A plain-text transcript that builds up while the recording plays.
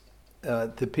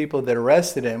the people that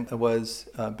arrested him was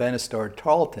Bannister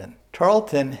Tarleton.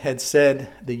 Tarleton had said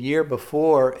the year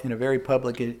before in a very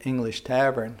public English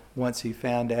tavern, once he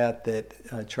found out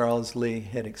that Charles Lee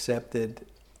had accepted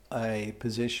a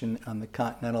position on the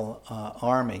Continental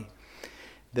Army,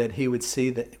 that he would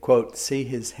see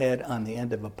his head on the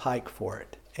end of a pike for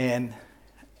it. And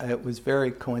it was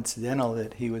very coincidental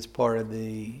that he was part of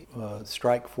the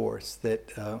strike force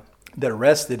that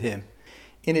arrested him.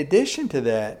 In addition to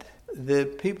that, the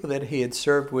people that he had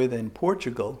served with in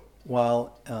Portugal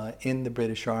while in the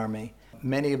British Army,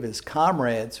 many of his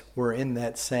comrades were in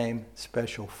that same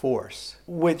special force,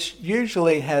 which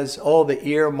usually has all the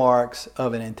earmarks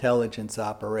of an intelligence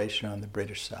operation on the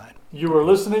British side. You are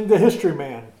listening to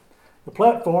Historyman, the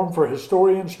platform for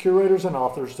historians, curators, and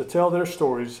authors to tell their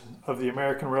stories of the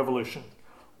American Revolution,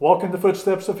 walk in the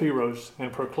footsteps of heroes,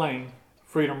 and proclaim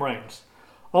freedom reigns.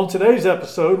 On today's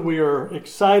episode, we are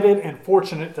excited and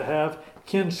fortunate to have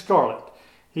Ken Scarlett.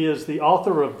 He is the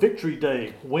author of Victory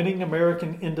Day, Winning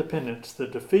American Independence, The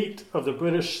Defeat of the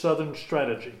British Southern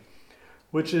Strategy,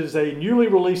 which is a newly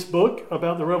released book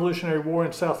about the Revolutionary War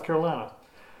in South Carolina.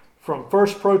 From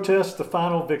first protest to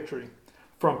final victory,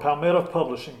 from Palmetto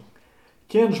Publishing.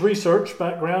 Ken's research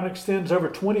background extends over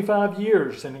 25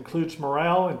 years and includes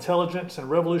morale, intelligence, and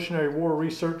Revolutionary War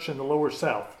research in the Lower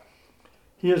South.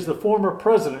 He is the former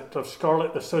president of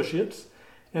Scarlett Associates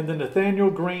and the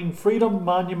Nathaniel Greene Freedom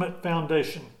Monument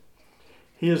Foundation.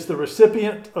 He is the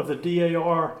recipient of the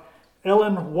DAR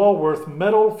Ellen Walworth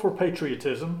Medal for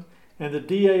Patriotism and the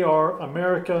DAR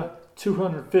America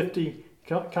 250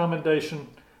 commendation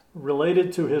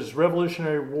related to his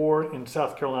Revolutionary War in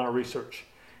South Carolina research.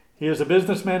 He is a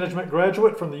business management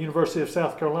graduate from the University of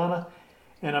South Carolina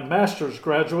and a master's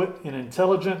graduate in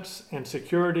intelligence and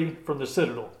security from the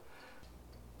Citadel.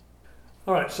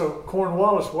 All right, so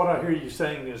Cornwallis, what I hear you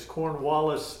saying is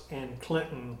Cornwallis and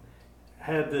Clinton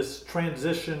had this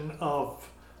transition of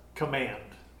command.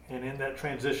 And in that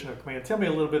transition of command, tell me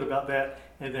a little bit about that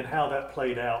and then how that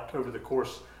played out over the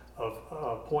course of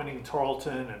appointing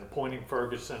Tarleton and appointing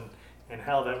Ferguson and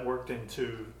how that worked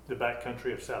into the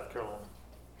backcountry of South Carolina.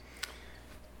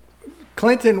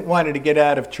 Clinton wanted to get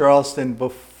out of Charleston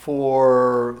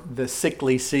before the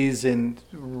sickly season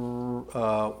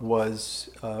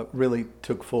really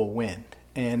took full wind.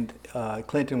 And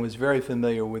Clinton was very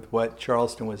familiar with what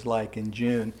Charleston was like in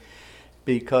June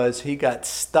because he got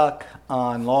stuck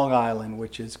on Long Island,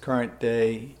 which is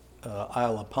current-day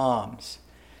Isle of Palms.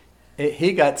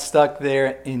 He got stuck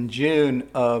there in June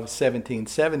of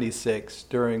 1776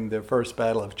 during the First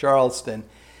Battle of Charleston,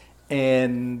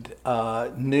 and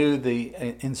knew the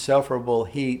insufferable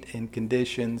heat and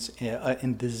conditions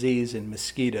and disease and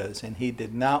mosquitoes. And he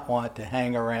did not want to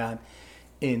hang around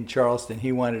in Charleston.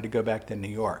 He wanted to go back to New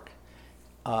York.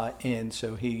 And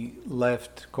so he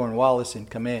left Cornwallis in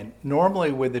command.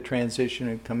 Normally with the transition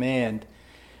in command,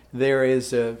 there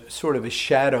is a sort of a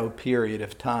shadow period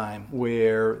of time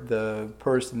where the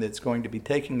person that's going to be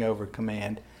taking over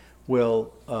command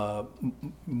will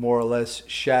more or less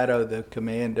shadow the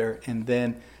commander and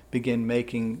then begin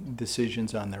making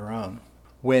decisions on their own.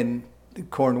 When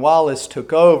Cornwallis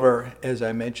took over, as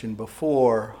I mentioned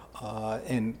before,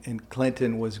 and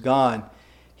Clinton was gone,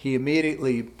 he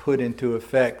immediately put into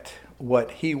effect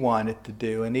what he wanted to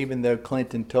do. And even though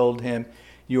Clinton told him,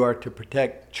 you are to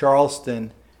protect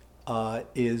Charleston,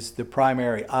 is the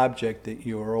primary object that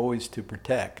you are always to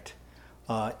protect,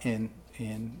 and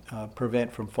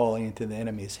prevent from falling into the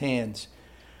enemy's hands,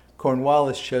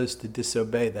 Cornwallis chose to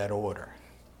disobey that order.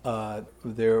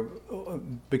 There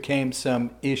became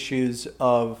some issues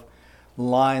of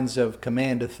lines of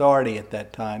command authority at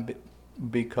that time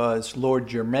because Lord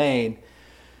Germain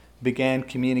began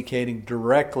communicating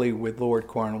directly with Lord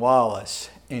Cornwallis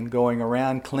and going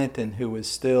around Clinton, who was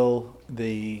still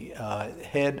the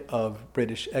head of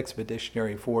British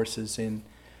expeditionary forces in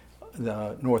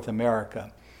North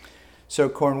America. So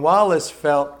Cornwallis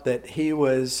felt that he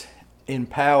was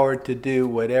empowered to do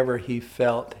whatever he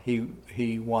felt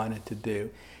he wanted to do.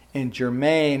 And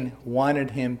Germain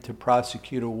wanted him to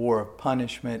prosecute a war of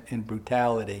punishment and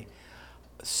brutality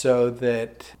so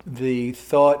that the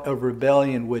thought of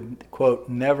rebellion would, quote,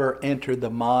 never enter the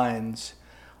minds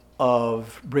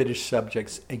of British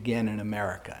subjects again in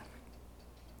America,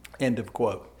 end of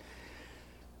quote.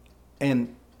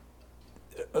 And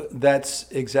that's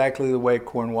exactly the way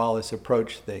Cornwallis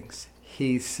approached things.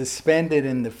 He suspended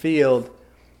in the field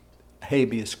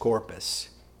habeas corpus,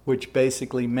 which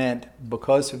basically meant,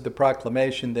 because of the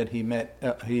proclamation that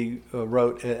he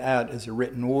wrote out as a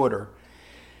written order,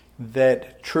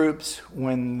 that troops,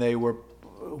 when they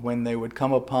would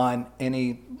come upon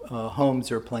any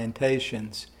homes or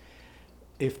plantations,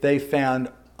 if they found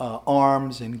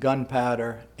arms and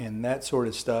gunpowder and that sort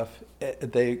of stuff,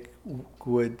 they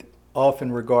would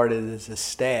often regard it as a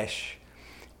stash,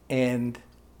 and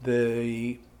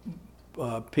the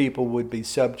people would be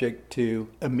subject to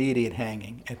immediate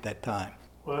hanging at that time.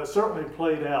 Well, it certainly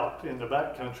played out in the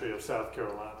backcountry of South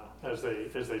Carolina as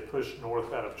they pushed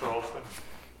north out of Charleston.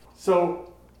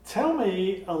 So tell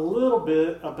me a little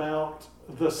bit about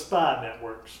the spy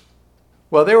networks.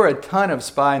 Well, there were a ton of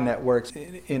spy networks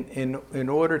in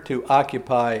order to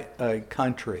occupy a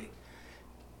country.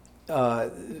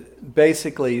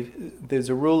 Basically, there's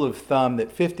a rule of thumb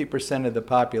that 50% of the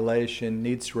population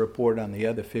needs to report on the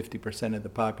other 50% of the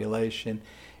population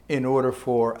in order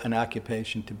for an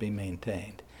occupation to be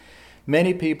maintained.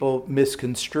 Many people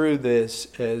misconstrue this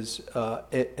as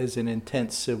an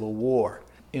intense civil war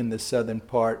in the southern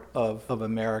part of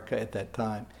America at that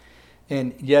time.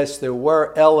 And yes, there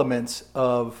were elements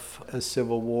of a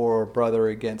civil war, or brother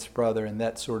against brother, and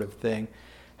that sort of thing.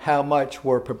 How much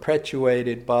were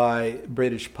perpetuated by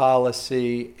British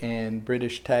policy and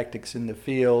British tactics in the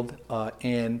field,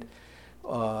 and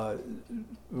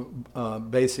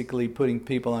basically putting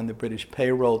people on the British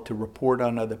payroll to report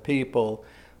on other people,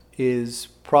 is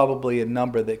probably a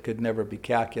number that could never be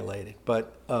calculated.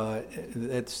 But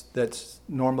that's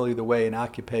normally the way an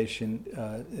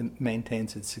occupation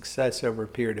maintains its success over a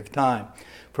period of time.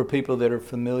 For people that are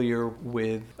familiar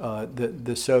with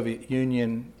the Soviet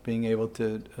Union being able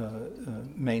to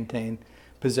maintain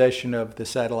possession of the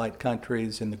satellite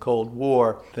countries in the Cold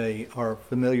War, they are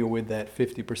familiar with that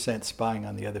 50% spying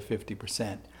on the other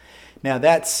 50%. Now,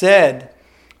 that said,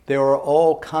 there were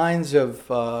all kinds of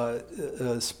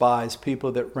spies,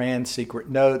 people that ran secret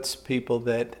notes, people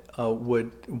that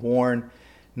would warn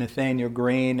Nathaniel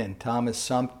Greene and Thomas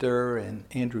Sumter and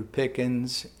Andrew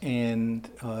Pickens and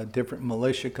different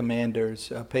militia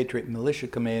commanders, Patriot militia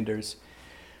commanders,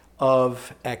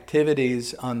 of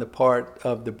activities on the part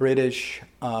of the British,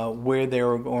 where they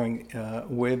were going,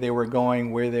 where they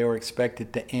were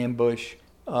expected to ambush.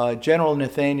 General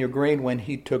Nathaniel Greene, when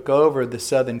he took over the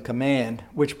Southern Command,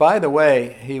 which, by the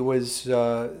way, he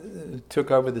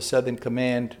took over the Southern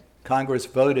Command. Congress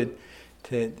voted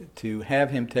to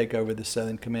have him take over the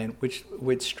Southern Command, which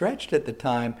stretched at the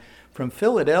time from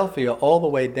Philadelphia all the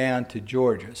way down to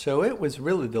Georgia. So it was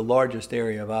really the largest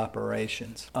area of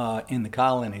operations in the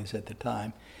colonies at the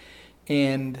time.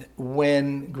 And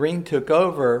when Greene took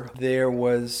over, there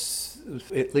was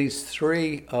at least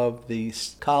 3 of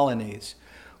these colonies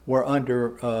were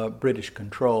under British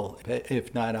control,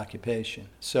 if not occupation.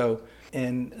 So,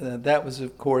 and that was,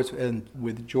 of course,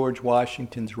 with George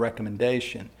Washington's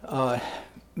recommendation.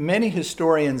 Many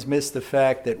historians miss the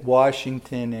fact that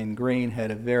Washington and Greene had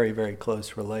a very, very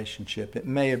close relationship. It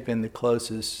may have been the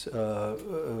closest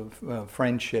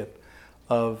friendship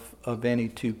of any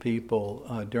two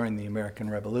people during the American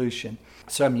Revolution.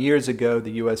 Some years ago,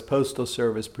 the U.S. Postal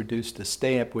Service produced a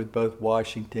stamp with both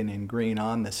Washington and Greene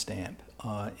on the stamp,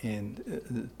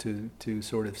 and to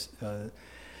sort of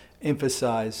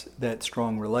emphasize that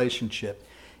strong relationship.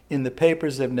 In the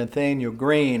papers of Nathaniel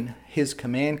Greene, his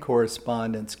command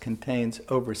correspondence contains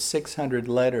over 600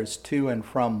 letters to and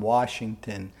from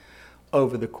Washington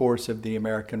over the course of the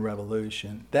American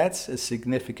Revolution. That's a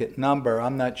significant number.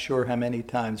 I'm not sure how many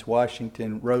times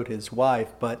Washington wrote his wife,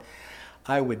 but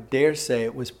I would dare say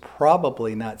it was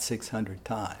probably not 600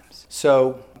 times.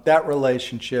 So that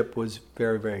relationship was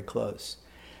very, very close.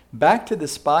 Back to the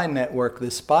spy network.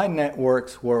 The spy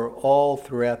networks were all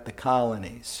throughout the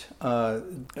colonies.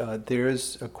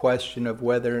 There's a question of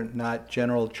whether or not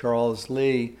General Charles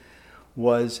Lee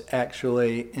was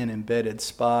actually an embedded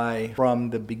spy from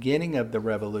the beginning of the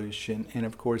revolution, and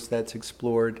of course that's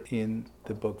explored in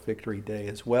the book Victory Day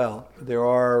as well. There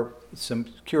are some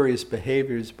curious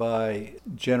behaviors by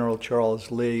General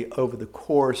Charles Lee over the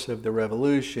course of the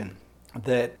revolution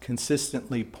that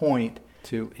consistently point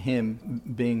to him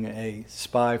being a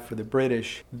spy for the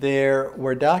British. There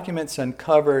were documents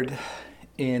uncovered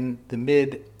in the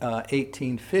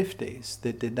mid-1850s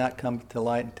that did not come to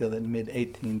light until the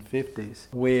mid-1850s,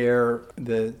 where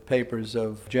the papers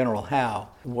of General Howe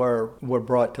were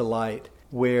brought to light,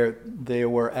 where there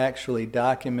were actually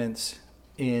documents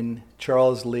in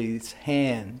Charles Lee's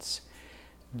hands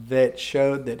that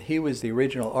showed that he was the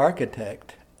original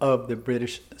architect of the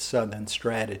British Southern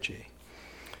strategy.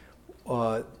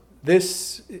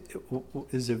 This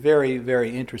is a very,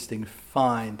 very interesting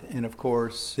find, and of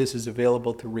course this is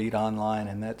available to read online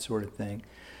and that sort of thing.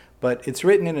 But it's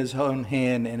written in his own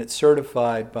hand, and it's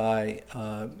certified by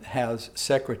Howe's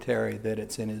secretary that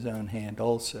it's in his own hand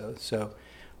also. So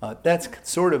That's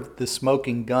sort of the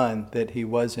smoking gun that he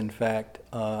was, in fact,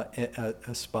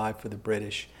 a spy for the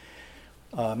British.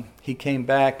 He came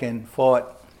back and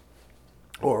fought,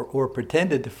 or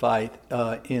pretended to fight,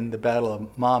 in the Battle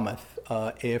of Monmouth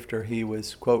after he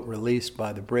was, quote, released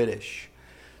by the British.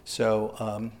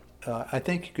 So I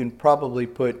think you can probably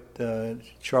put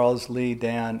Charles Lee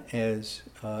down as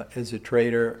a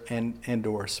traitor and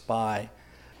or spy.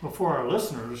 Well, for our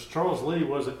listeners, Charles Lee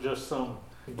wasn't just some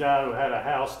guy who had a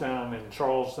house down in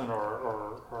Charleston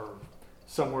or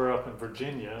somewhere up in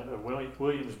Virginia,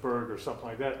 Williamsburg or something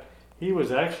like that. He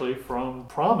was actually from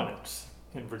prominence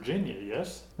in Virginia,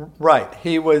 yes? Right.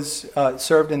 He was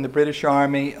served in the British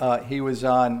Army. He was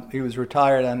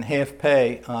retired on half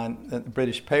pay on the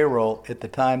British payroll at the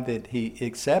time that he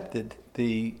accepted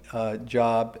the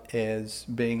job as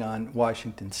being on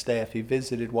Washington's staff. He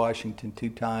visited Washington 2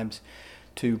 times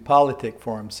to politic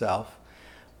for himself.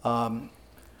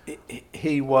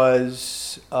 He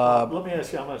was... Let me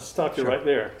ask you, I'm going to stop you right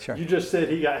there. Sure. You just said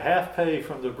he got half pay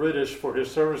from the British for his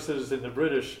services in the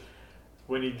British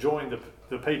when he joined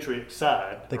the Patriot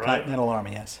side, The right? Continental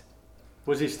Army, yes.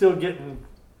 Was he still getting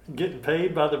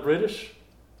paid by the British,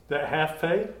 that half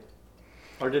pay?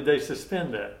 Or did they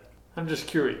suspend that? I'm just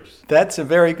curious. That's a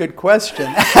very good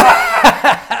question.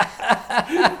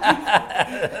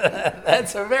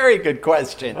 That's a very good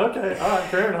question. Okay, all right,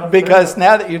 fair enough. Because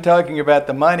now that you're talking about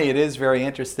the money, it is very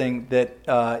interesting that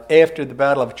after the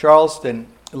Battle of Charleston,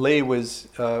 Lee was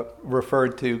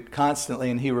referred to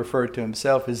constantly, and he referred to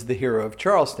himself as the hero of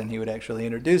Charleston. He would actually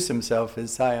introduce himself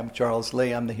as, "Hi, I'm Charles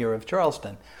Lee. I'm the hero of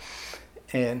Charleston."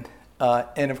 And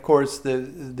of course,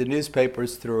 the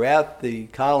newspapers throughout the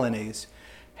colonies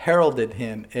heralded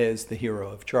him as the hero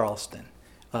of Charleston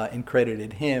and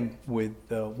credited him with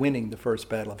winning the first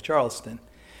Battle of Charleston.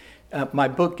 My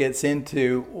book gets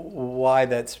into why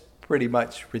that's pretty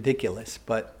much ridiculous,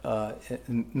 but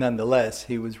nonetheless,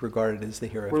 he was regarded as the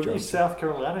hero of Charleston. Were these South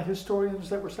Carolina historians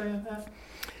that were saying that?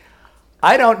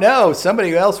 I don't know.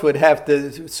 Somebody else would have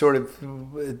to sort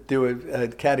of do a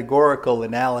categorical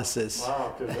analysis.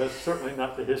 Wow, because that's certainly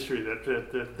not the history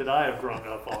that I have grown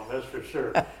up on, that's for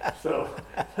sure. So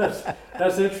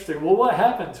that's interesting. Well, what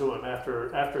happened to him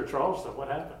after Charleston? What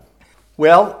happened?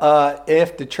 Well,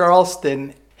 after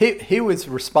Charleston, he was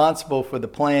responsible for the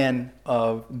plan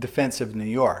of defense of New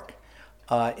York,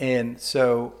 and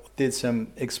so did some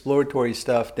exploratory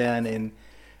stuff down in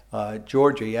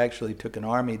Georgia. He actually took an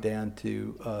army down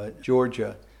to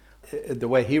Georgia, the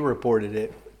way he reported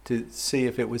it, to see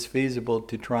if it was feasible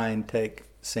to try and take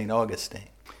St. Augustine.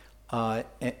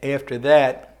 After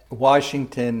that,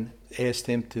 Washington asked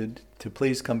him to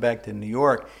please come back to New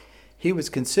York. He was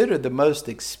considered the most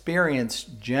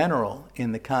experienced general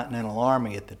in the Continental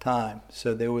Army at the time,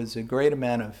 so there was a great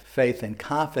amount of faith and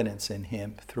confidence in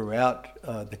him throughout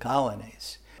the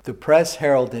colonies. The press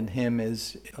heralded him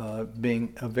as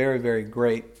being a very, very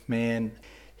great man.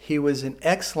 He was an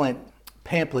excellent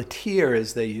pamphleteer,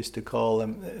 as they used to call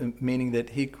him, meaning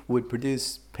that he would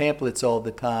produce pamphlets all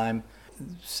the time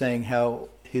saying how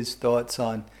his thoughts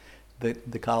on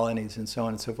the colonies and so on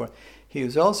and so forth. He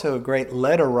was also a great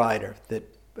letter writer,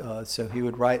 so he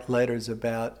would write letters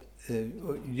about,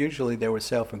 usually they were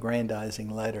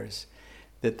self-aggrandizing letters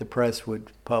that the press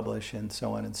would publish and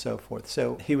so on and so forth.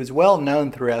 So he was well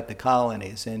known throughout the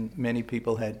colonies, and many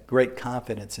people had great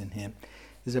confidence in him.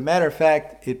 As a matter of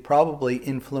fact, it probably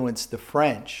influenced the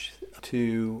French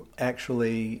to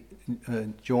actually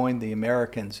join the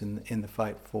Americans in the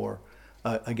fight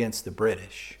against the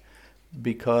British,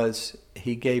 because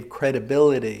he gave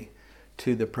credibility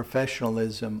to the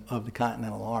professionalism of the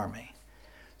Continental Army.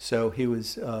 So he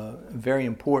was very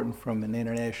important from an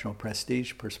international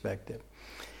prestige perspective.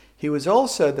 He was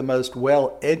also the most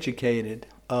well-educated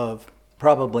of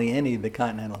probably any of the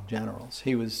Continental generals.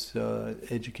 He was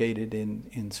educated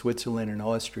in Switzerland and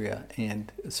Austria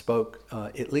and spoke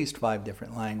at least 5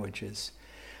 different languages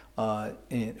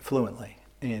fluently.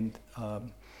 And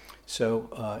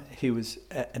so he was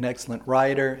an excellent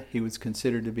writer. He was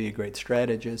considered to be a great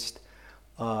strategist,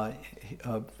 a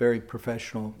very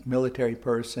professional military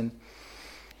person.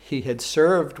 He had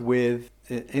served with,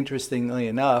 interestingly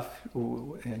enough,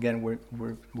 again,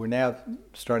 we're now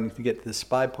starting to get to the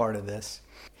spy part of this.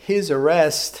 His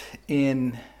arrest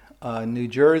in New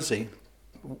Jersey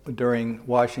during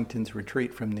Washington's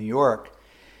retreat from New York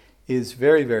is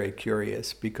very, very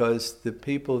curious, because the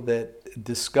people that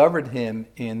discovered him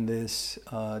in this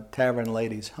Tavern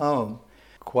lady's home,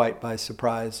 quite by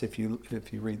surprise if you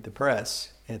read the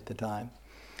press at the time,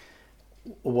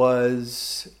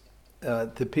 was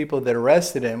the people that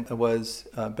arrested him was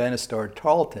Bannister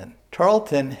Tarleton.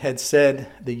 Tarleton had said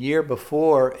the year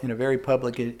before in a very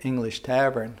public English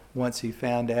tavern, once he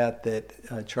found out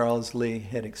that Charles Lee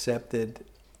had accepted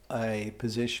a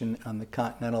position on the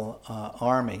Continental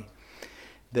Army,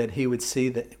 that he would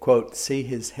see quote, see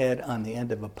his head on the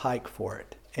end of a pike for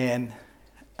it. And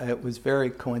it was very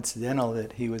coincidental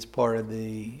that he was part of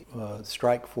the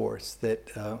strike force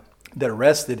that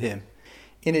arrested him.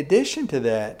 In addition to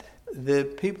that, the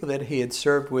people that he had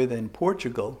served with in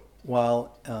Portugal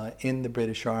while in the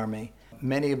British Army,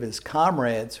 many of his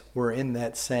comrades were in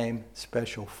that same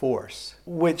special force,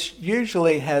 which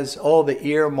usually has all the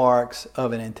earmarks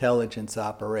of an intelligence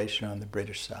operation on the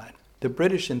British side. The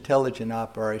British intelligence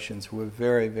operations were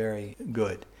very, very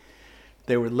good.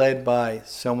 They were led by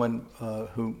someone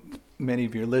who many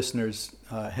of your listeners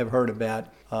have heard about,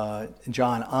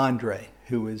 John Andre,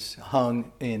 who was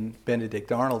hung in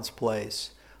Benedict Arnold's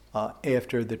place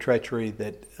after the treachery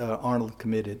that Arnold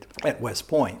committed at West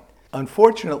Point.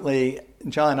 Unfortunately,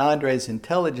 John Andre's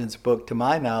intelligence book, to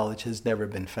my knowledge, has never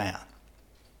been found.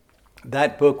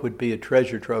 That book would be a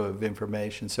treasure trove of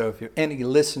information. So if there are any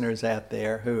listeners out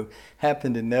there who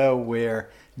happen to know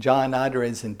where John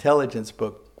Andre's intelligence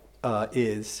book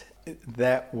is,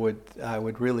 I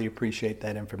would really appreciate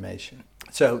that information.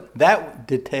 So that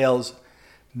details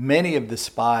many of the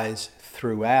spies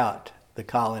throughout the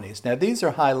colonies. Now, these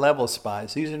are high-level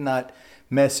spies. These are not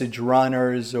message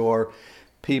runners or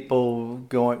people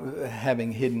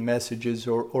having hidden messages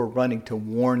or running to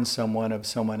warn someone of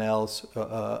someone else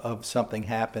of something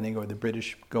happening, or the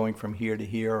British going from here to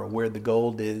here, or where the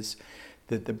gold is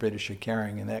that the British are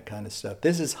carrying, and that kind of stuff.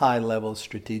 This is high-level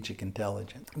strategic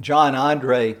intelligence. John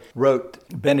Andre wrote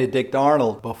Benedict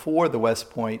Arnold before the West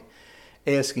Point,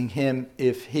 asking him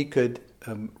if he could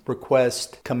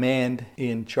request command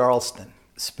in Charleston,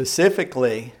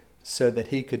 specifically so that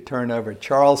he could turn over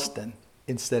Charleston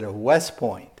instead of West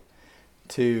Point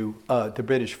to the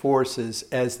British forces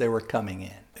as they were coming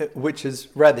in, which is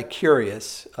rather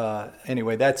curious.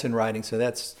 Anyway, that's in writing, so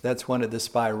that's one of the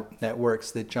spy networks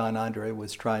that John Andre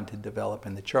was trying to develop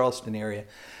in the Charleston area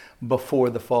before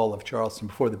the fall of Charleston,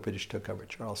 before the British took over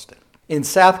Charleston. In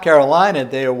South Carolina,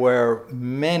 there were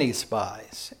many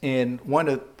spies, and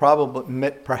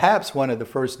perhaps one of the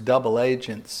first double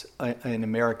agents in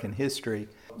American history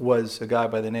was a guy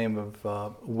by the name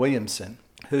of Williamson,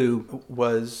 who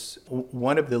was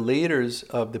one of the leaders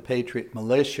of the Patriot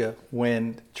militia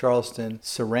when Charleston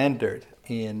surrendered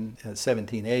in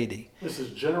 1780. This is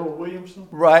General Williamson?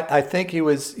 Right. I think he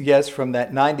was, yes, from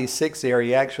that 96 area.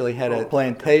 He actually had a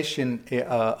plantation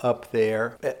up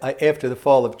there. After the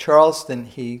fall of Charleston,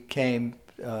 he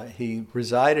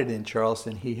resided in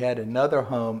Charleston. He had another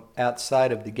home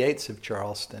outside of the gates of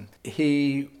Charleston.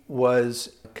 He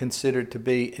was considered to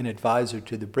be an advisor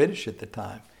to the British at the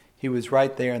time. He was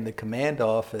right there in the command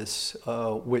office,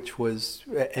 which was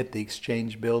at the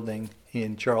Exchange Building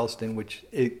in Charleston, which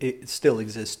it still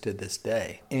exists to this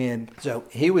day. And so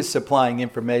he was supplying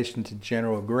information to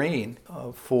General Greene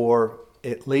for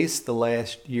at least the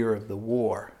last year of the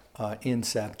war in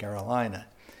South Carolina.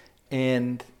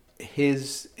 And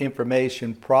his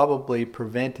information probably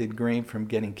prevented Greene from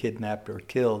getting kidnapped or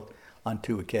killed on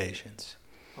 2 occasions.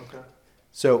 Okay.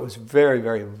 So it was very,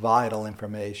 very vital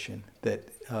information that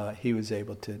he was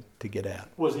able to get out.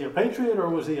 Was he a patriot or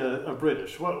was he a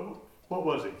British? What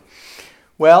was he?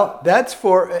 Well,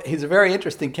 he's a very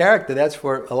interesting character. That's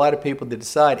for a lot of people to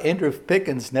decide. Andrew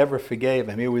Pickens never forgave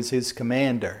him. He was his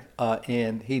commander,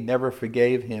 and he never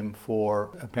forgave him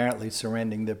for apparently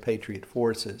surrendering the Patriot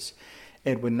forces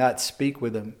and would not speak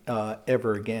with him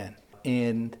ever again.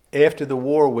 And after the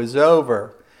war was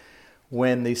over,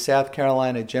 when the South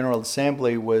Carolina General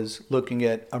Assembly was looking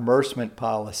at immersement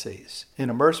policies.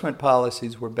 And immersement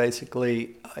policies were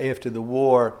basically, after the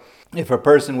war, if a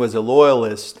person was a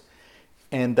loyalist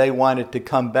and they wanted to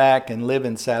come back and live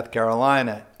in South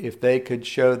Carolina, if they could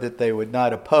show that they would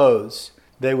not oppose,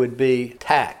 they would be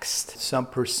taxed some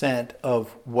percent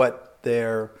of what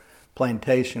their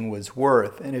plantation was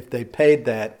worth. And if they paid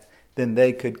that, then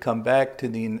they could come back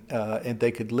and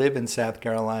they could live in South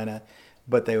Carolina,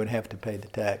 but they would have to pay the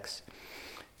tax.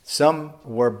 Some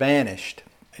were banished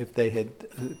if they had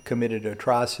committed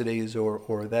atrocities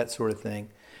or that sort of thing,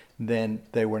 then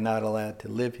they were not allowed to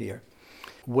live here.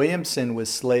 Williamson was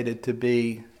slated to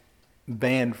be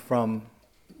banned from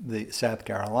the South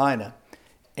Carolina,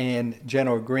 and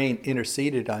General Greene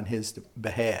interceded on his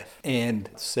behalf and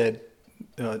said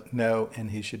no,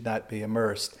 and he should not be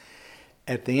immersed.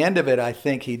 At the end of it, I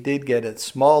think he did get a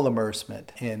small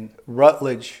immersement, and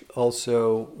Rutledge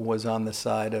also was on the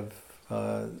side of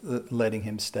letting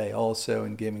him stay also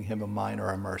and giving him a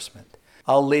minor immersement.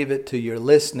 I'll leave it to your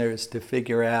listeners to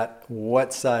figure out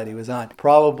what side he was on.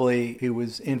 Probably he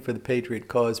was in for the Patriot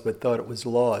cause but thought it was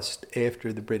lost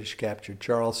after the British captured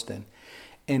Charleston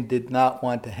and did not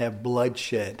want to have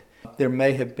bloodshed. There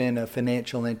may have been a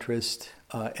financial interest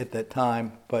at that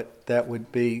time, but that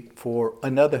would be for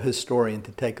another historian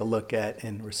to take a look at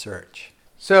and research.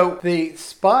 So the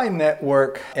spy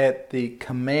network at the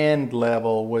command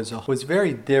level was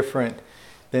very different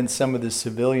than some of the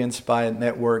civilian spy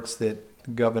networks that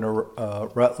Governor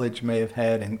Rutledge may have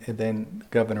had and then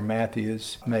Governor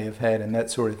Matthews may have had, and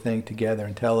that sort of thing to gather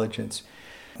intelligence.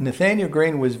 Nathaniel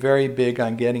Greene was very big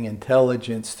on getting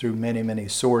intelligence through many, many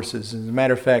sources. As a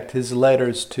matter of fact, his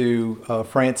letters to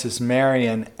Francis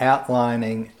Marion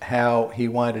outlining how he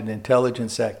wanted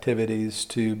intelligence activities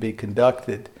to be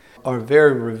conducted are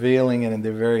very revealing and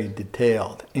they're very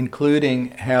detailed,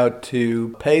 including how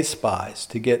to pay spies,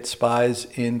 to get spies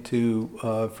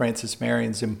into Francis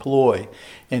Marion's employ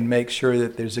and make sure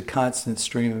that there's a constant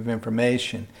stream of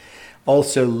information.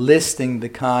 Also listing the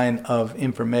kind of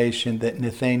information that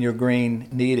Nathaniel Greene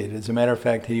needed. As a matter of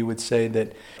fact, he would say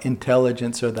that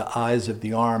intelligence are the eyes of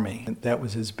the army. That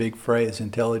was his big phrase,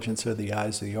 intelligence are the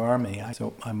eyes of the army.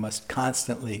 So I must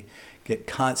constantly get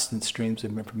constant streams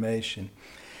of information.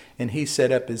 And he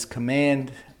set up his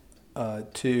command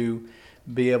to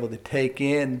be able to take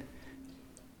in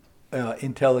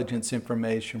intelligence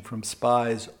information from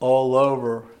spies all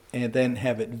over and then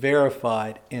have it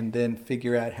verified and then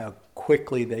figure out how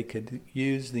quickly they could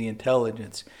use the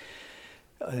intelligence.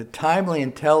 Timely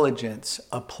intelligence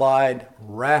applied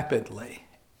rapidly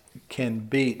can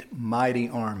beat mighty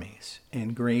armies,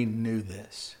 and Greene knew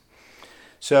this.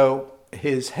 So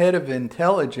his head of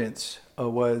intelligence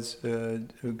was a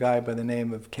guy by the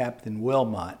name of Captain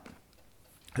Wilmot,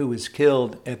 who was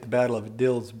killed at the Battle of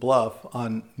Dill's Bluff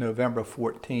on November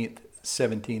 14th,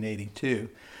 1782.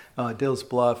 Dill's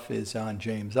Bluff is on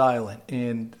James Island,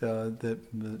 and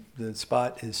the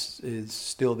spot is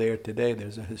still there today.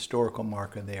 There's a historical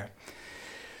marker there.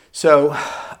 So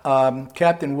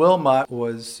Captain Wilmot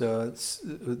was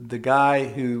the guy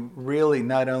who really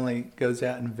not only goes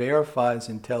out and verifies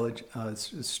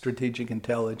strategic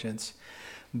intelligence,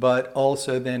 but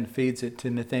also then feeds it to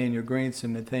Nathaniel Greene, so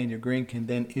Nathaniel Greene can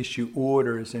then issue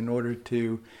orders in order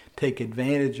to take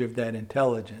advantage of that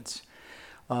intelligence.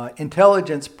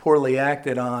 Intelligence poorly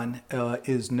acted on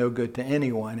is no good to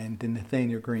anyone, and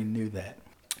Nathaniel Greene knew that.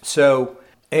 So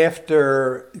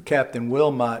after Captain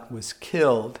Wilmot was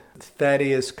killed,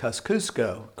 Thaddeus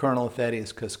Kosciuszko, Colonel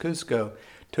Thaddeus Kosciuszko,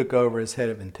 took over as head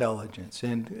of intelligence.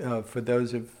 And for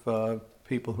those of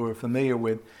people who are familiar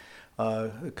with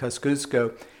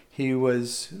Kosciuszko, he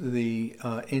was the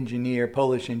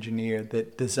Polish engineer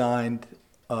that designed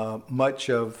much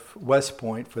of West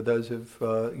Point. For those of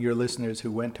your listeners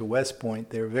who went to West Point,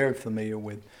 they're very familiar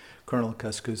with Colonel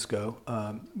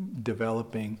Kosciuszko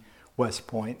developing West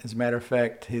Point. As a matter of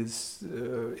fact,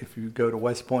 if you go to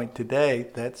West Point today,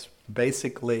 that's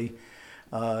basically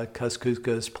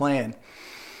Kosciuszko's plan.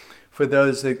 For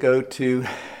those that go to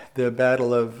the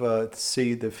Battle of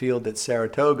see the field at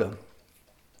Saratoga,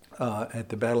 at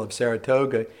the Battle of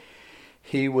Saratoga,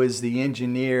 he was the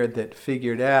engineer that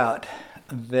figured out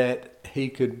that he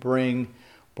could bring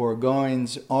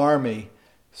Burgoyne's army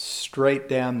straight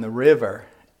down the river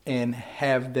and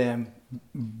have them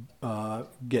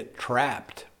get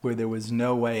trapped where there was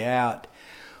no way out,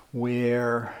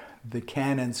 where the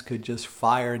cannons could just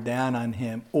fire down on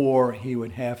him, or he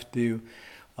would have to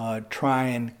try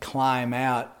and climb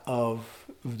out of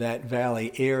that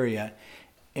valley area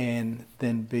and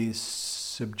then be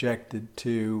subjected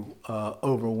to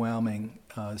overwhelming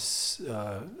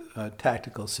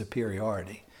tactical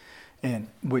superiority, and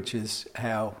which is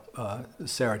how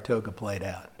Saratoga played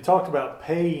out. You talked about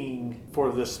paying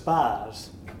for the spies.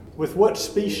 With what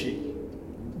species?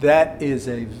 That is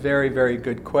a very, very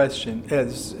good question.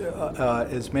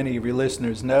 As many of your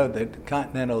listeners know, the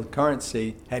continental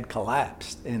currency had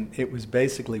collapsed, and it was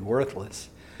basically worthless.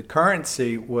 The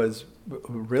currency was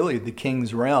really the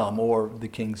king's realm, or the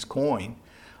king's coin,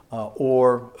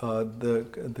 or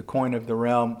the coin of the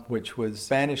realm, which was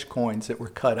Spanish coins that were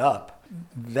cut up.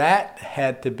 That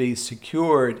had to be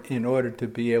secured in order to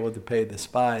be able to pay the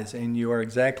spies, and you are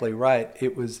exactly right.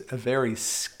 It was a very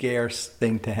scarce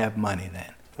thing to have money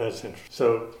then. That's interesting.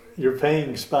 So you're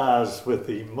paying spies with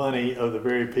the money of the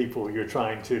very people you're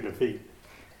trying to defeat.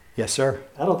 Yes, sir.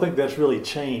 I don't think that's really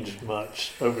changed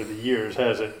much over the years,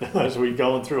 has it? As we've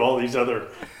gone through all these other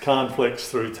conflicts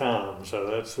through time. So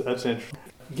that's interesting.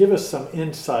 Give us some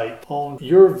insight on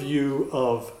your view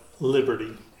of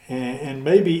liberty and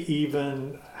maybe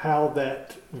even how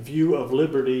that view of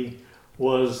liberty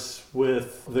was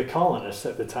with the colonists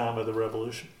at the time of the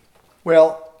Revolution.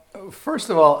 Well, first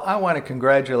of all, I want to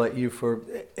congratulate you for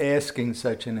asking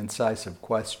such an incisive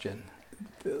question.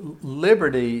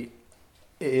 Liberty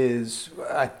is,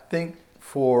 I think,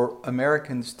 for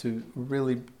Americans to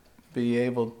really be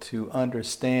able to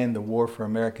understand the war for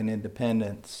American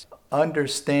independence,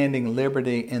 understanding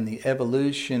liberty and the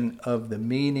evolution of the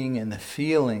meaning and the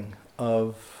feeling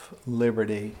of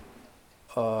liberty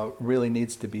really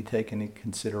needs to be taken into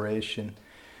consideration.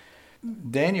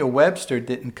 Daniel Webster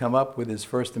didn't come up with his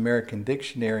first American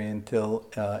dictionary until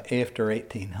after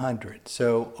 1800.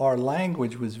 So our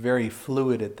language was very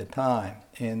fluid at the time.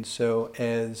 And so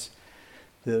as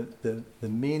the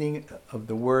meaning of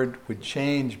the word would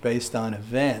change based on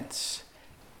events,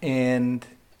 and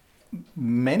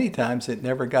many times it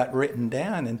never got written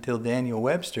down until Daniel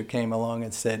Webster came along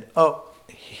and said, oh,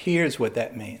 here's what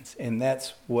that means. And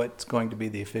that's what's going to be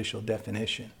the official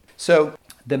definition. So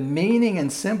the meaning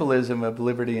and symbolism of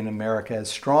liberty in America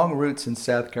has strong roots in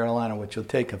South Carolina, which will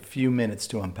take a few minutes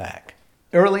to unpack.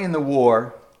 Early in the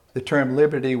war, the term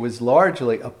liberty was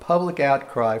largely a public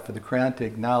outcry for the Crown to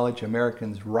acknowledge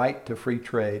Americans' right to free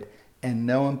trade and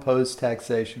no imposed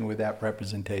taxation without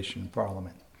representation in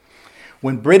Parliament.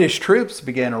 When British troops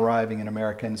began arriving in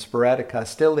America and sporadic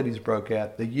hostilities broke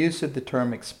out, the use of the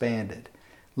term expanded.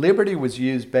 Liberty was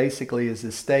used basically as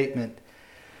a statement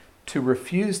to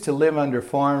refuse to live under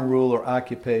foreign rule or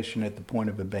occupation at the point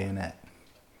of a bayonet.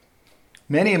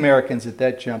 Many Americans at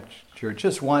that juncture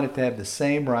just wanted to have the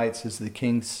same rights as the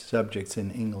king's subjects in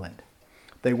England.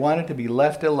 They wanted to be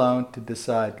left alone to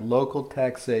decide local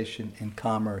taxation and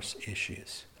commerce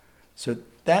issues. So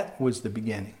that was the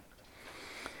beginning.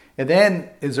 And then,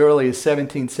 as early as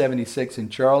 1776 in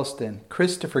Charleston,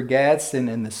 Christopher Gadsden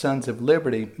and the Sons of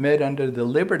Liberty met under the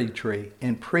Liberty Tree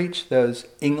and preached those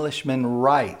Englishmen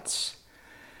rights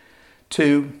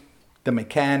to the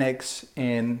mechanics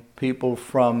and people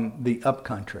from the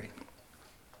upcountry,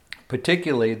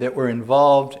 particularly that were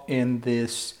involved in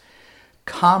this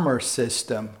commerce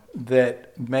system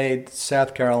that made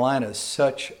South Carolina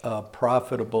such a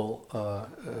profitable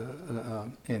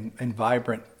and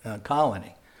vibrant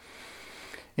colony.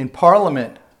 In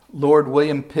Parliament, Lord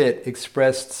William Pitt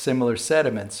expressed similar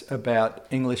sentiments about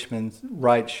Englishmen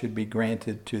rights should be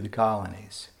granted to the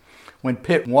colonies. When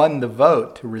Pitt won the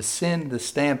vote to rescind the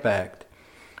Stamp Act,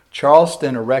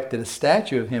 Charleston erected a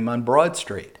statue of him on Broad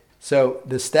Street. So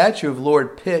the statue of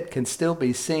Lord Pitt can still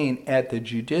be seen at the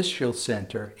Judicial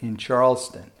Center in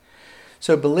Charleston.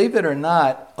 So believe it or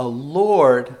not, a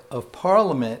Lord of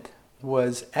Parliament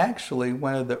was actually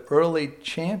one of the early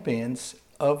champions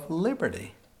of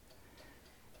liberty,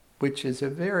 which is a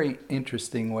very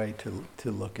interesting way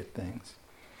to look at things.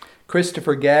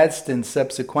 Christopher Gadsden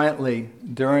subsequently,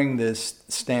 during this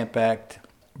Stamp Act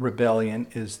rebellion,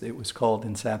 as it was called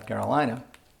in South Carolina,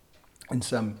 in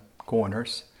some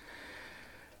corners,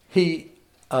 he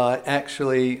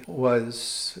actually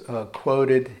was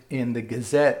quoted in the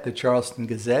Gazette, the Charleston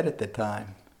Gazette at the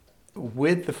time,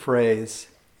 with the phrase,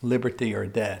 liberty or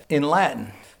death, in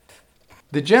Latin.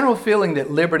 The general feeling that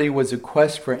liberty was a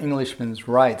quest for Englishmen's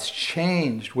rights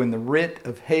changed when the writ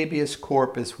of habeas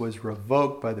corpus was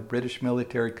revoked by the British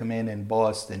military command in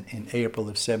Boston in April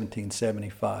of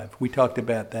 1775. We talked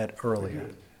about that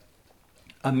earlier.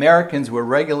 Americans were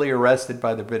regularly arrested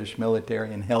by the British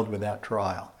military and held without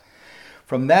trial.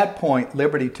 From that point,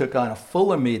 liberty took on a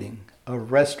fuller meaning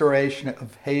of restoration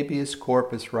of habeas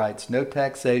corpus rights, no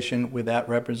taxation without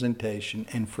representation,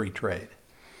 and free trade.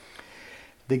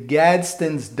 The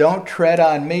Gadsden's "Don't Tread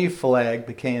on Me" flag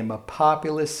became a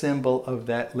popular symbol of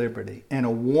that liberty and a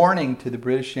warning to the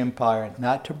British Empire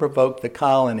not to provoke the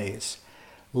colonies,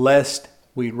 lest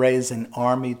we raise an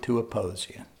army to oppose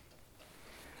you.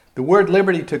 The word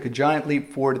liberty took a giant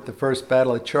leap forward at the First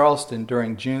Battle of Charleston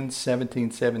during June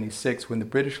 1776, when the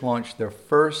British launched their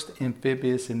first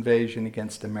amphibious invasion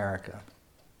against America.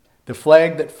 The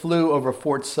flag that flew over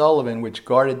Fort Sullivan, which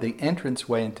guarded the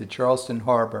entranceway into Charleston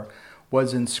Harbor,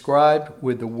 was inscribed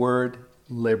with the word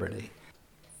liberty.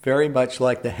 Very much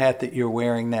like the hat that you're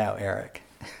wearing now, Eric.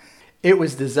 It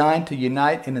was designed to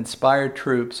unite and inspire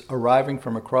troops arriving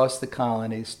from across the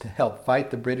colonies to help fight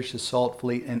the British assault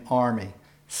fleet and army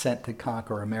sent to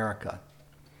conquer America.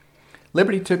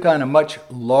 Liberty took on a much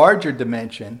larger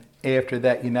dimension after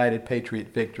that United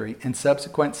Patriot victory and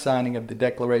subsequent signing of the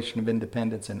Declaration of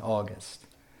Independence in August.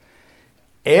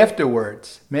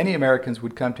 Afterwards, many Americans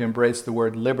would come to embrace the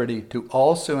word liberty to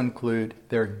also include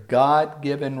their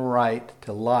God-given right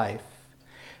to life,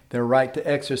 their right to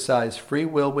exercise free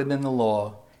will within the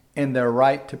law, and their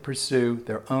right to pursue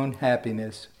their own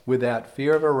happiness without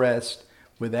fear of arrest,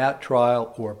 without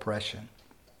trial or oppression.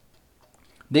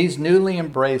 These newly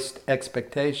embraced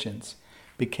expectations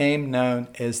became known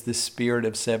as the Spirit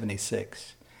of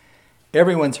 76.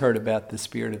 Everyone's heard about the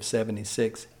Spirit of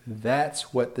 76.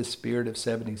 That's what the Spirit of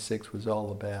 76 was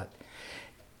all about.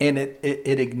 And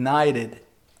it ignited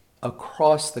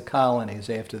across the colonies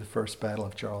after the First Battle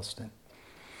of Charleston.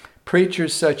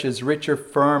 Preachers such as Richard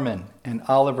Furman and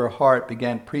Oliver Hart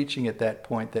began preaching at that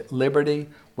point that liberty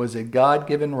was a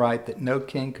God-given right that no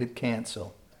king could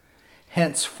cancel.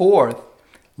 Henceforth,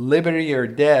 liberty or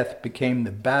death became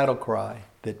the battle cry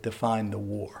that defined the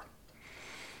war.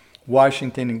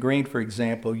 Washington and Greene, for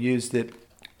example, used it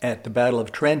at the Battle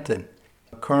of Trenton.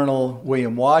 Lieutenant Colonel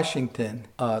William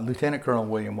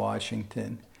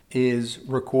Washington is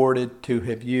recorded to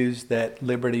have used that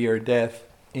liberty or death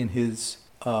in his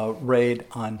raid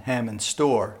on Hammond's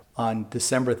store on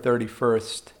December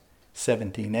 31st,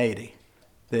 1780.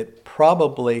 That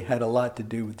probably had a lot to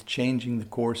do with changing the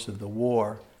course of the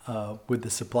war with the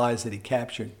supplies that he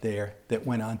captured there that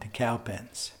went on to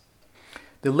cowpens.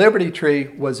 The Liberty Tree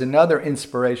was another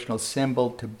inspirational symbol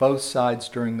to both sides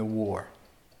during the war.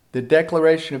 The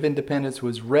Declaration of Independence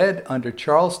was read under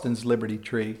Charleston's Liberty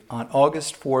Tree on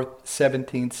August 4,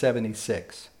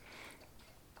 1776.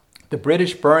 The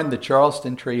British burned the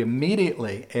Charleston tree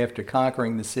immediately after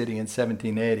conquering the city in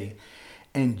 1780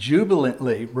 and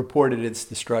jubilantly reported its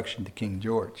destruction to King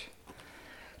George.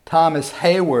 Thomas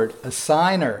Hayward, a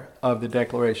signer of the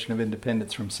Declaration of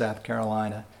Independence from South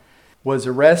Carolina, was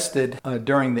arrested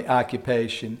during the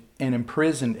occupation and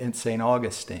imprisoned in St.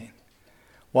 Augustine.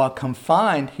 While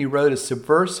confined, he wrote a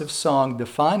subversive song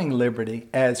defining liberty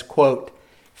as, quote,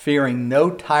 fearing no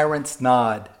tyrant's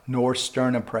nod nor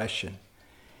stern oppression.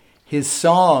 His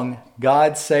song,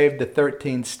 God Save the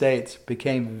 13 States,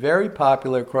 became very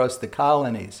popular across the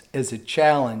colonies as a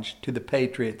challenge to the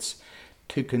Patriots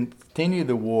to continue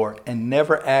the war and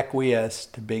never acquiesce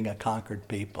to being a conquered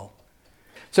people.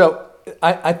 So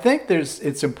I think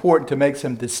it's important to make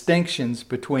some distinctions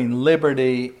between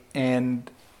liberty and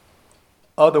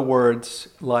other words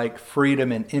like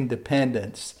freedom and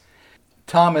independence.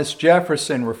 Thomas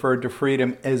Jefferson referred to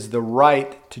freedom as the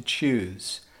right to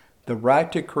choose, the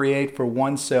right to create for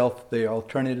oneself the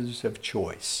alternatives of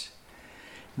choice.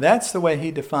 That's the way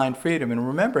he defined freedom. And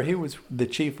remember, he was the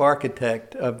chief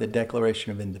architect of the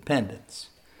Declaration of Independence.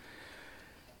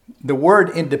 The word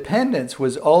independence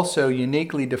was also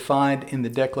uniquely defined in the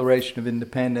Declaration of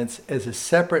Independence as a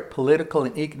separate political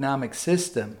and economic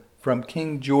system from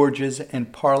King George's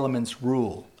and Parliament's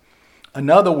rule. In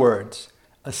other words,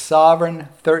 a sovereign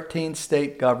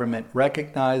 13-state government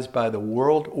recognized by the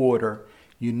world order,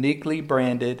 uniquely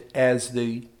branded as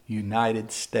the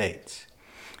United States.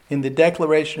 In the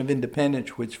Declaration of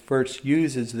Independence, which first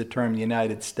uses the term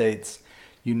United States,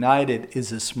 united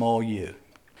is a small u.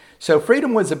 So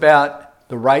freedom was about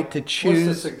the right to choose.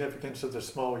 What's the significance of the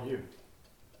small u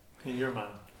in your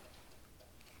mind?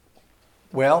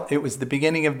 Well, it was the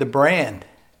beginning of the brand,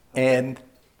 and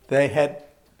they had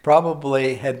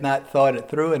not thought it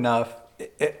through enough.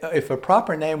 If a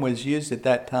proper name was used at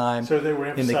that time, so they were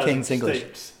in the King's English,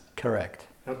 states. Correct.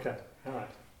 Okay, all right.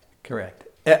 Correct.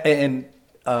 And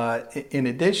in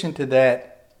addition to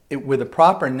that, with a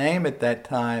proper name at that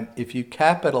time, if you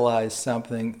capitalized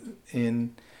something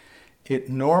it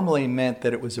normally meant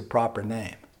that it was a proper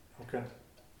name. Okay. All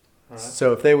right.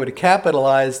 So if they would have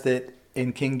capitalized it,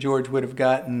 and King George would have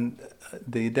gotten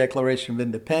the Declaration of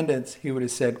Independence, he would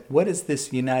have said, what is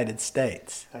this United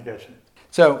States? I got you.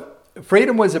 So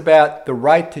freedom was about the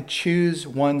right to choose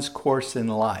one's course in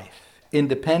life.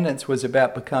 Independence was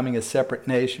about becoming a separate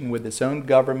nation with its own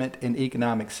government and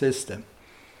economic system.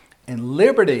 And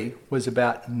liberty was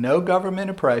about no government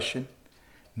oppression,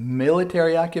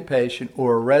 military occupation,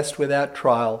 or arrest without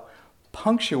trial,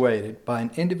 punctuated by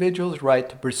an individual's right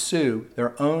to pursue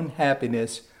their own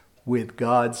happiness with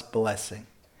God's blessing.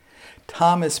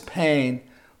 Thomas Paine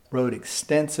wrote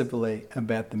extensively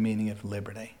about the meaning of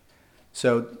liberty.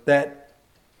 So that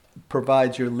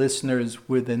provides your listeners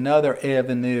with another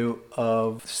avenue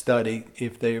of study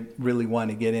if they really want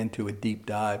to get into a deep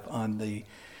dive on the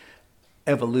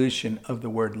evolution of the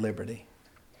word liberty.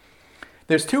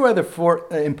 There's two other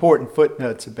important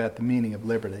footnotes about the meaning of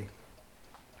liberty.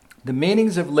 The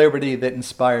meanings of liberty that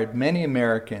inspired many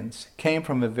Americans came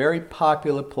from a very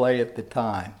popular play at the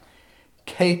time,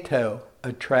 Cato,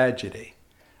 a Tragedy.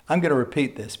 I'm going to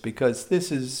repeat this because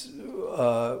this is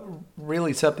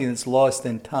really something that's lost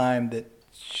in time that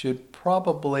should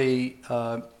probably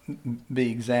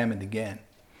be examined again.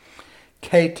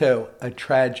 Cato, a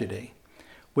Tragedy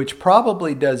which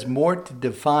probably does more to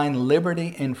define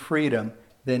liberty and freedom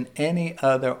than any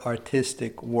other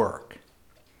artistic work.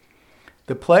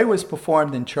 The play was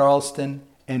performed in Charleston,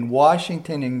 and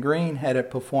Washington and Greene had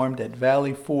it performed at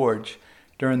Valley Forge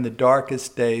during the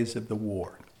darkest days of the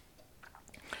war.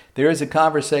 There is a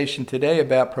conversation today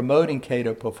about promoting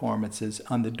Cato performances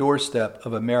on the doorstep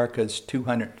of America's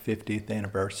 250th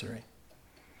anniversary.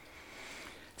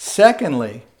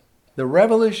 Secondly, the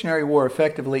Revolutionary War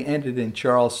effectively ended in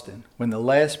Charleston when the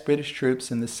last British troops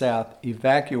in the South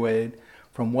evacuated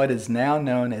from what is now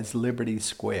known as Liberty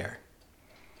Square.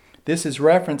 This is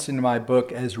referenced in my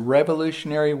book as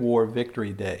Revolutionary War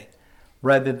Victory Day,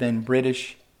 rather than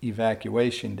British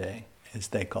Evacuation Day, as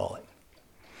they call it.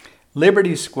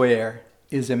 Liberty Square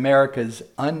is America's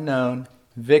unknown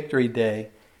Victory Day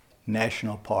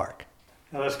National Park.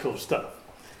 Now that's cool stuff.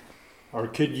 Or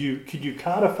could you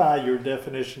codify your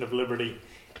definition of liberty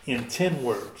in 10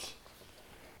 words?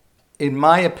 In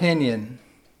my opinion,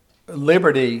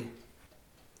 liberty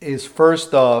is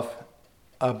first off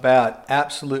about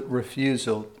absolute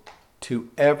refusal to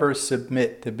ever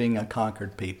submit to being a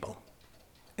conquered people.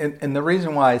 And the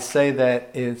reason why I say that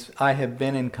is I have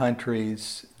been in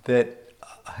countries that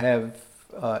have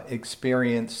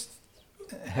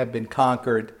been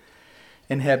conquered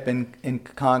and have been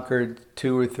conquered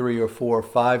 2 or 3 or 4 or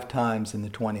 5 times in the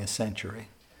 20th century.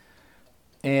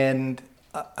 And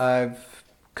I've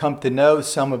come to know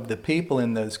some of the people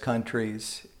in those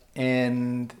countries,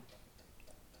 and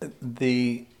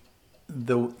the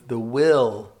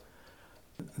will,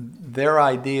 their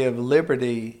idea of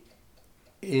liberty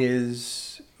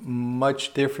is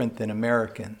much different than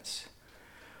Americans.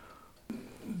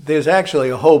 There's actually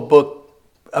a whole book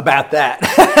about that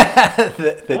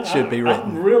that should be written.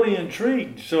 I'm really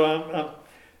intrigued. So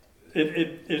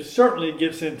it certainly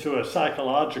gets into a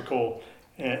psychological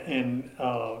and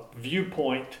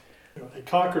viewpoint, a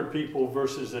conquered people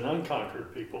versus an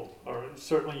unconquered people. Or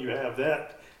certainly you have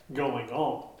that going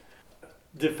on.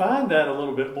 Define that a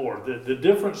little bit more. The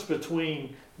difference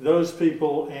between those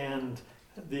people and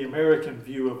the American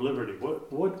view of liberty.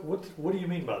 What do you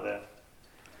mean by that?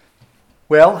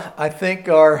 Well, I think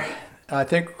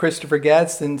Christopher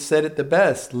Gadsden said it the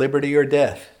best: liberty or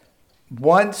death.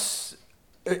 Once,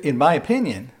 in my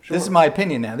opinion, Sure. This is my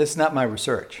opinion now. This is not my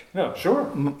research. No, sure.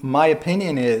 My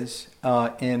opinion is,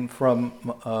 and from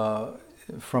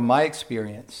my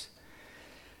experience,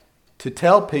 to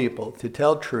tell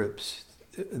troops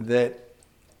that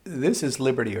this is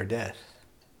liberty or death.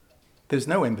 There's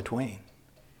no in between.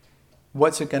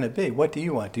 What's it going to be? What do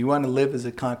you want? Do you want to live as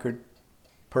a conquered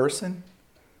person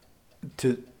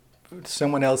to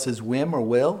someone else's whim or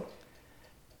will,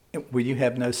 where you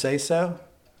have no say-so?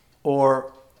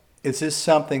 Or is this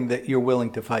something that you're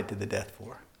willing to fight to the death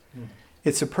for?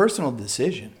 It's a personal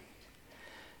decision.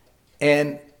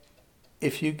 And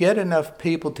if you get enough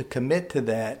people to commit to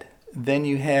that, then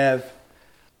you have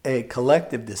a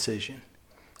collective decision.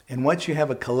 And once you have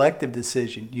a collective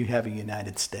decision, you have a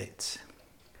United States.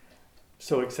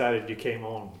 So excited you came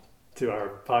on to our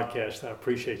podcast. I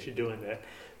appreciate you doing that.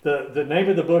 The name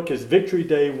of the book is Victory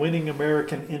Day, Winning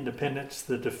American Independence,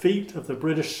 The Defeat of the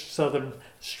British Southern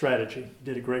Strategy. You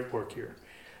did a great work here.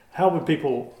 How would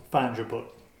people find your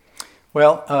book?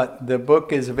 Well, the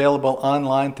book is available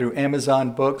online through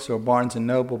Amazon Books or Barnes &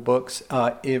 Noble Books.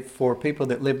 If for people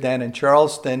that live down in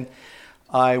Charleston,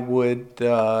 I would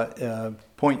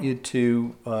point you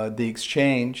to the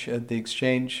Exchange. The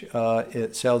Exchange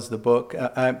it sells the book.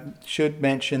 I should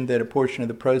mention that a portion of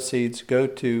the proceeds go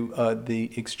to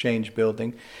the Exchange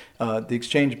building. The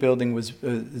Exchange building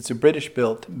it's a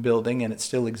British-built building, and it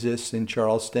still exists in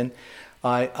Charleston.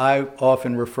 I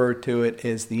often refer to it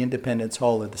as the Independence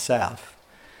Hall of the South.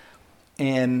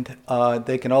 And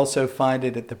they can also find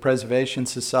it at the Preservation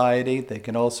Society. They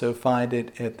can also find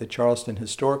it at the Charleston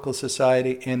Historical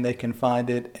Society, and they can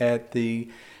find it at the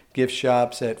gift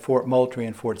shops at Fort Moultrie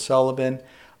and Fort Sullivan.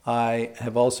 I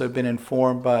have also been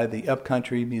informed by the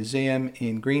Upcountry Museum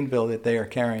in Greenville that they are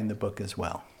carrying the book as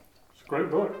well. It's a great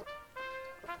book.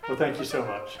 Well, thank you so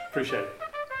much. Appreciate it.